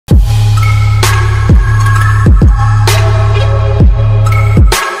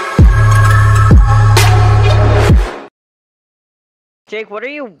Jake, what are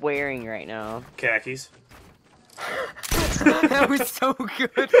you wearing right now? Khakis. That was so good.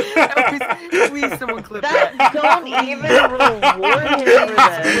 Please, someone clip that. Don't even reward him for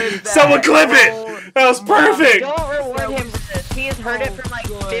this. Someone clip it! That was perfect! Don't reward him for this. He has heard it from like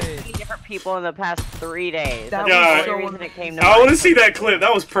 15 different people in the past 3 days. That That's the was only so reason it came to I mind. want to see that clip.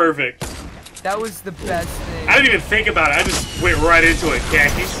 That was perfect. That was the best thing. I didn't even think about it. I just went right into it.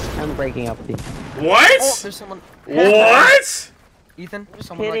 Khakis. I'm breaking up with you. Oh, What? there's someone. What? Ethan, there's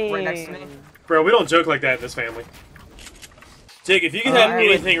someone like right next to me. Bro, we don't joke like that in this family. Jake, if you could have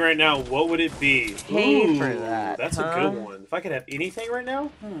anything right now, what would it be? Pay for that, That's a good one. If I could have anything right now?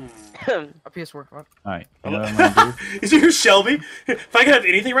 A PS4, come on. Alright, you know what I'm gonna do? Is it your Shelby? If I could have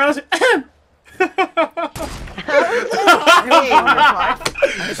anything right now, I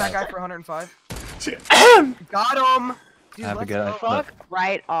hit that guy for 105. Got him! Dude, Have a let's good go. Fuck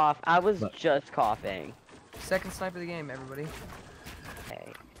right off. I was just coughing. Second sniper of the game, everybody.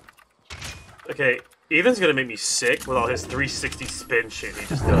 Okay. Okay, Ethan's gonna make me sick with all his 360 spin shit he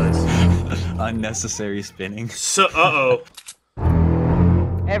just does. Unnecessary spinning. So, uh-oh.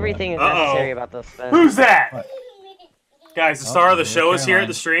 Everything is necessary about this spin. Who's that? What? Guys, the star of the yeah, show is here at Caroline.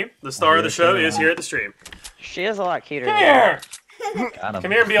 the stream. The star of the show is Caroline. here at the stream. She is a lot cuter. Come here! Got him.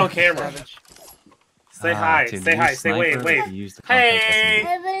 Come here and be on camera. Savage. Say hi, to say use hi, say wait, sniper, wait. to use the Hey!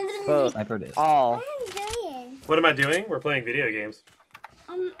 compact Both. Sniper it is. All. What am I doing? We're playing video games.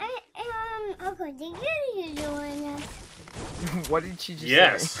 Uncle, did you join us? What did she just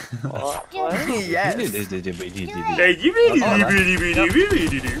Yes. What? Yes. Hey, you No,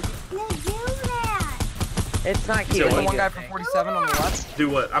 do that. It's not So cute. There's what? one guy for 47 on the left. Do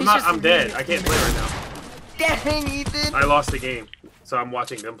what? I'm He's not. just I'm dead. leaving. I can't play right now. Dang, Ethan! I lost the game, so I'm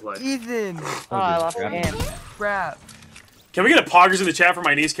watching them play. Ethan! Oh, I lost the game. Crap. Can we get a poggers in the chat for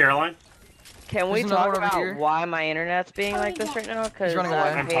my niece Caroline? Can we There's another talk one over about here. why my internet's being like this right now? Because running away.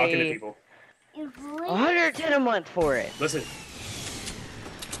 I'm talking to people. 110 a month for it. Listen, He's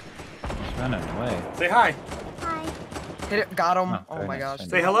running away. say hi. Hi. Hit it. Got him. Oh, Oh very my nice, gosh.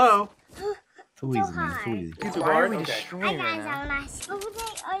 very Say hello. Too easy, man. Too easy. Dude, Too why are hard? we Okay. destroying Hi right guys, now? I'm nice.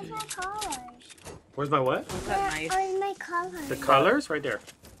 Where's my colors? Where's my what? Where's my colors? The colors right there.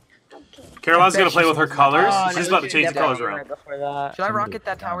 Okay. Caroline's I gonna bet play she's with her looking- colors. Oh, She's no, about to you change the did colors that around. right before that. Should I rocket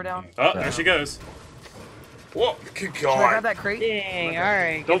that tower down? Oh, there she goes. Whoa, good Should I grab God. that crate? Dang,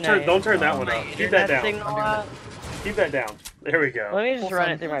 alright. Don't turn that one up. Keep that down. Signal up. Keep that down. There we go. Let me just run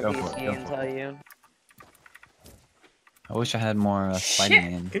it through my Go for it, PC go and for tell you. I wish I had more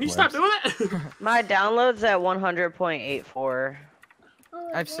Spider-Man. Can you stop doing that? My download's at 100.84.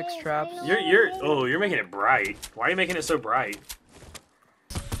 I have 6 traps. you're making it bright. Why are you making it so bright?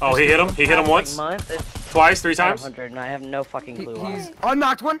 Oh, he hit him. He hit him once, Month, it's twice, 3 times. 500, and I have no fucking clue why. He's... Oh,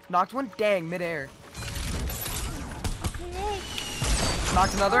 knocked one! Knocked one! Dang, midair.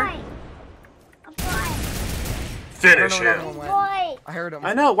 Knocked another? I Finish don't know where the other him. one went. Boy. I heard him.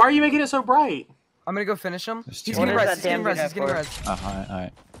 I know. Why are you making it so bright? I'm gonna go finish him. There's He's two. getting What res, is he's getting that res, damn he's getting dude res.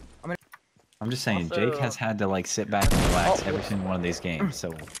 Alright. I'm I'm just saying, Also- Jake has had to like sit back and relax every single one of these games.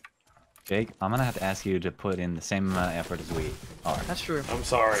 So, Jake, I'm gonna have to ask you to put in the same amount of effort as we are. That's true. I'm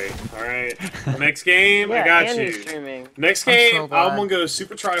sorry. All right. Next game, Yeah, I got and you. he's streaming. Next I'm game, so glad. I'm gonna go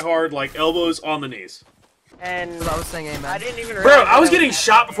super try hard, like elbows on the knees. And As I was saying, I amen. didn't even Bro, realize I was that getting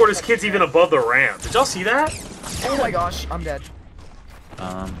shot before this kid's even above the ramp. Did y'all see that? Oh my gosh, I'm dead.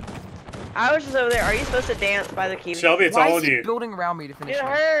 I was just over there. Are you supposed to dance by the key? Shelby, it's Why all is on he you. building around me to finish It him?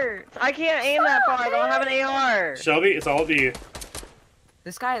 hurts. I can't aim that far. I don't have an AR. Shelby, it's all to you.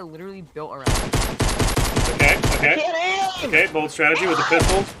 This guy literally built around me. Okay, I okay. can't aim. Okay, bold strategy with the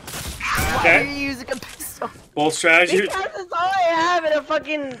pistol. Why are Okay, you using a pistol? bold strategy. Because that's all I have in a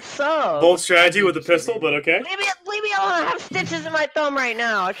fucking sub. Bold strategy with the pistol, but okay. Leave me alone. I have stitches in my thumb right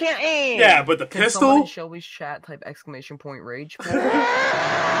now. I can't aim. Yeah, but the Can someone in pistol. Shelby's chat type exclamation point rage?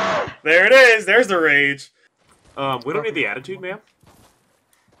 There it is. There's the rage. We don't need the attitude, ma'am.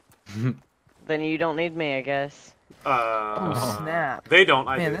 Then you don't need me, I guess. Oh snap. They don't.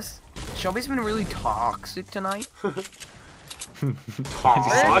 I Man, do. this Shelby's been really toxic tonight.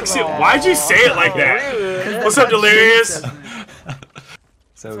 Toxic. Why'd you say it like that? Rude. What's up, Delirious?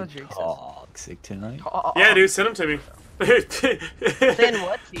 So what Jake says. toxic tonight. Yeah, dude, send them to me. Send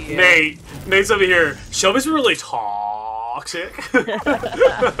what to you? Nate's over here. Shelby's really toxic.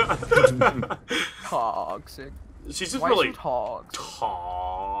 Toxic. She's just Why really is she toxic?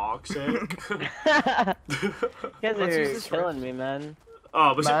 toxic. You guys Let's use are this killing me, man.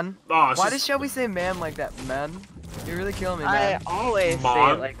 Oh, but Man? oh, Why she's does Shelby say man like that, man? You're really killing me, I man. always say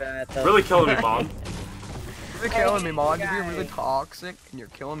Mom? it like that. Though. really killing me, mom. You're killing me, Mon. You're being guy. really toxic, and you're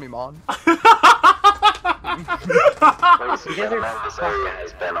killing me, Mon. Ladies and gentlemen, this area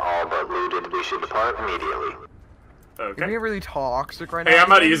has been all but looted. We should depart immediately. You're Okay. being really toxic right now. Hey, I'm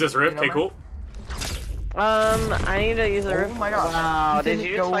about to Ethan. use this rift. You know, Hey, cool. I need to use the Oh roof. my gosh. Wow, Ethan, did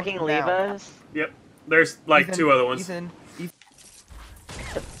you just go fucking leave now. us? Yep. There's like Ethan, 2 other ones. Ethan.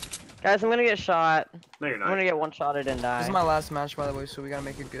 Guys, I'm gonna get shot. No, you're I'm not. gonna get one-shotted and die. This is my last match, by the way, so we gotta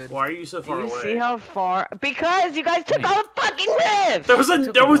make it good. Why are you so Do far you away? see how far? Because you guys took all the fucking rift! There was a.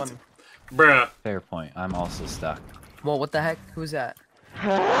 Took There was. one. Bruh. Fair point. I'm also stuck. Well, what the heck? Who's that?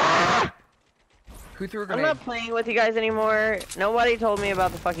 Who threw a I'm grenade? not playing with you guys anymore. Nobody told me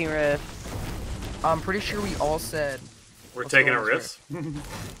about the fucking rift. I'm pretty sure we all said. We're Let's taking go a on rift.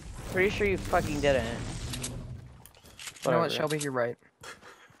 Pretty sure you fucking didn't. You know Whatever. what, Shelby? You're right.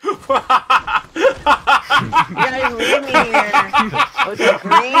 You guys leave me here with a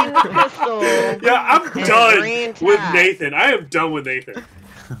green pistol. Yeah, I'm and done green with tag. Nathan. I am done with Nathan.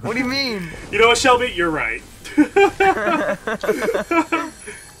 What do you mean? You know what, Shelby? You're right.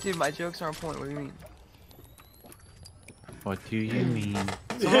 Dude, my jokes are on point. What do you mean? What do you mean?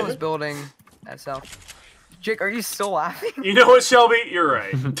 Someone was building at south. Jake, are you still laughing? You know what, Shelby? You're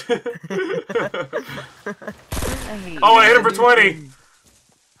right. I hate Oh, I you. hit him for 20.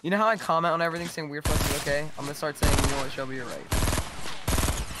 You know how I comment on everything saying weird fucking okay? I'm gonna start saying, you know what, Shelby, you're right.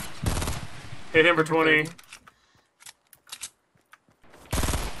 Hit him for 20.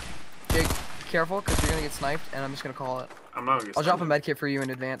 Jake, careful, because you're gonna get sniped, and I'm just gonna call it. I'm not gonna get I'll drop a started. medkit for you in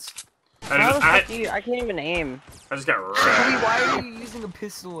advance. How the fuck do you? I can't even aim. I just got Shelby, wrecked. why are you using a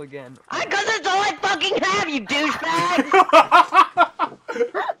pistol again? Cause it's all I fucking have, you douchebag!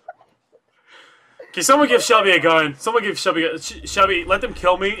 Can someone give Shelby a gun? Someone give Shelby a... Shelby, let them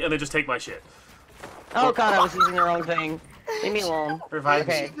kill me and then just take my shit. Oh god, I was using the wrong thing. Leave me alone. Revive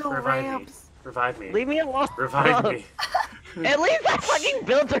Okay. me. Revive me. Revive me. Leave me alone. Revive me. At least I fucking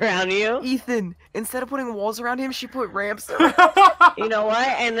built around you. Ethan, instead of putting walls around him, she put ramps around. You know what?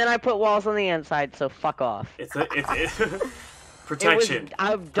 And then I put walls on the inside, so fuck off. It's It protection.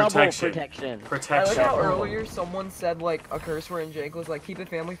 was double protection. I like Protection. how earlier someone said like a curse word and Jake was like, keep it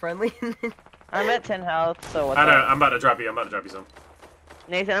family friendly. I'm at 10 health, so what's I know. up? I'm about to drop you. I'm about to drop you some.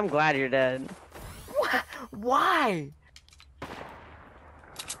 Nathan, I'm glad you're dead. Why?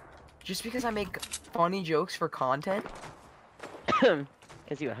 Just because I make funny jokes for content?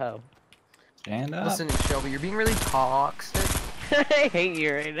 Cause you a hoe. Stand up. Listen, Shelby, you're being really toxic. I hate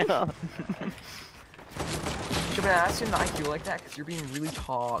you right now. Should I ask you not IQ like that? Because you're being really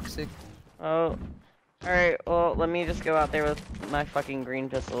toxic. Oh. Alright, well, let me just go out there with my fucking green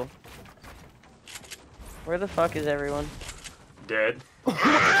pistol. Where the fuck is everyone? Dead.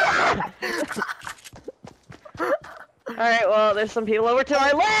 Alright, well, there's some people over to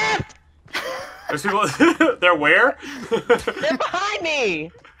my left! There's people. They're where? They're behind me!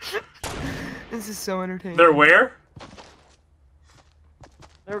 This is so entertaining. They're where?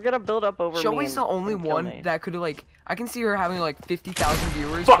 They're gonna build up over me. Shelby's the and only kill one me. that could like. I can see her having like 50,000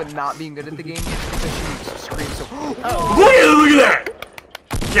 viewers, Fuck. but not being good at the game because she screams so. Oh. Look at that!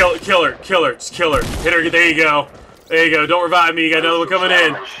 Kill her, just kill her. Hit her, there you go. There you go, don't revive me, you got another one coming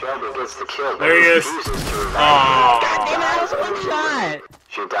in. Shelby gets the kill, but There he is. refuses to revive. Aww. God damn it, I was one shot!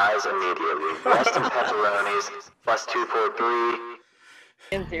 She dies immediately. Rest in pepperonis. +243.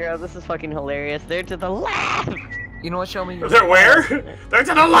 In zero, this is fucking hilarious. They're to the left! You know what, Shelby? You're They're where? They're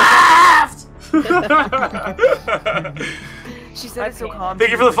to the left! She said it so calm.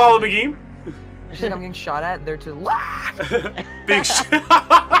 Thank you for the follow, McGee. She's like, I'm getting shot at. They're to the left. Being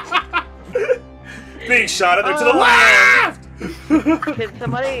being shot at, they're to the left! Can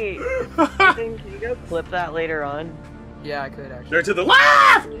somebody... Can you go clip that later on? Yeah, I could actually. They're to the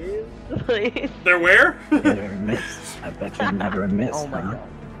left! Please? They're where? Never miss. I bet you never miss. Oh my huh? god.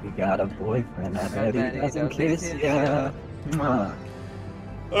 You got a boyfriend. I bet bet he he doesn't doesn't kiss kiss ya. Mwah.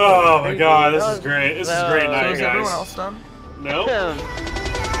 Oh my god, this is great. This is a great So night, So is everyone guys. else done? No?